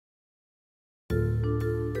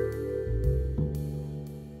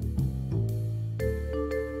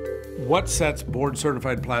What sets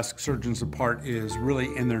board-certified plastic surgeons apart is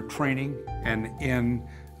really in their training and in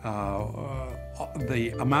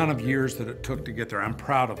the amount of years that it took to get there. I'm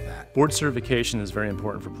proud of that. Board certification is very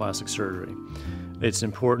important for plastic surgery. It's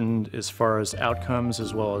important as far as outcomes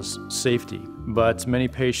as well as safety. But many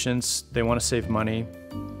patients, they want to save money,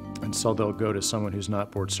 and so they'll go to someone who's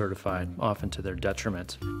not board certified, often to their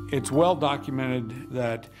detriment. It's well documented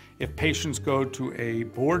that if patients go to a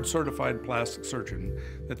board certified plastic surgeon,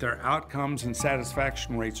 that their outcomes and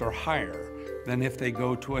satisfaction rates are higher than if they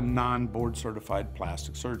go to a non-board certified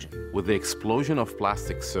plastic surgeon. With the explosion of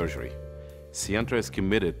plastic surgery, Sientra is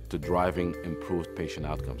committed to driving improved patient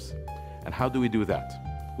outcomes. And how do we do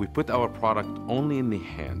that? We put our product only in the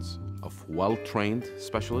hands of well-trained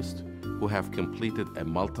specialists who have completed a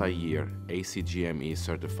multi-year ACGME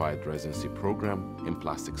certified residency program in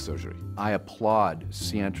plastic surgery. I applaud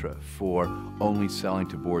Sientra for only selling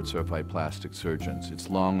to board-certified plastic surgeons. It's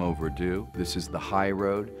long overdue. This is the high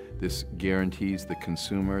road. This guarantees the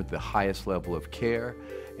consumer the highest level of care,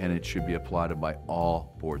 and it should be applauded by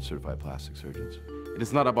all board-certified plastic surgeons. It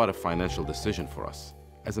is not about a financial decision for us.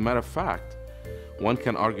 As a matter of fact, one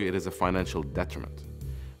can argue it is a financial detriment.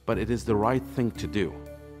 But it is the right thing to do,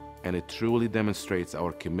 and it truly demonstrates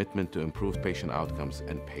our commitment to improved patient outcomes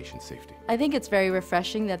and patient safety. I think it's very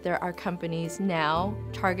refreshing that there are companies now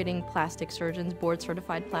targeting plastic surgeons,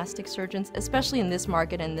 board-certified plastic surgeons, especially in this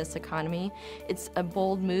market and this economy. It's a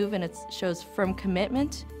bold move, and it shows firm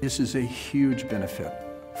commitment. This is a huge benefit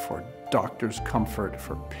for doctors' comfort,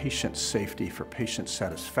 for patient safety, for patient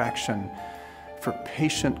satisfaction, for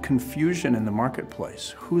patient confusion in the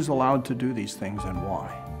marketplace. Who's allowed to do these things and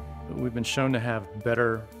why? We've been shown to have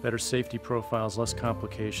better safety profiles, less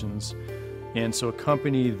complications, and so a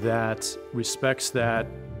company that respects that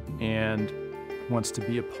and wants to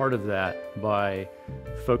be a part of that by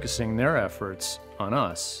focusing their efforts on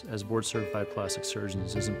us as board-certified plastic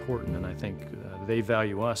surgeons is important, and I think they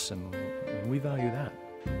value us and we value that.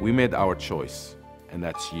 We made our choice, and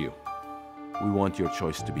that's you. We want your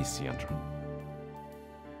choice to be Sientra.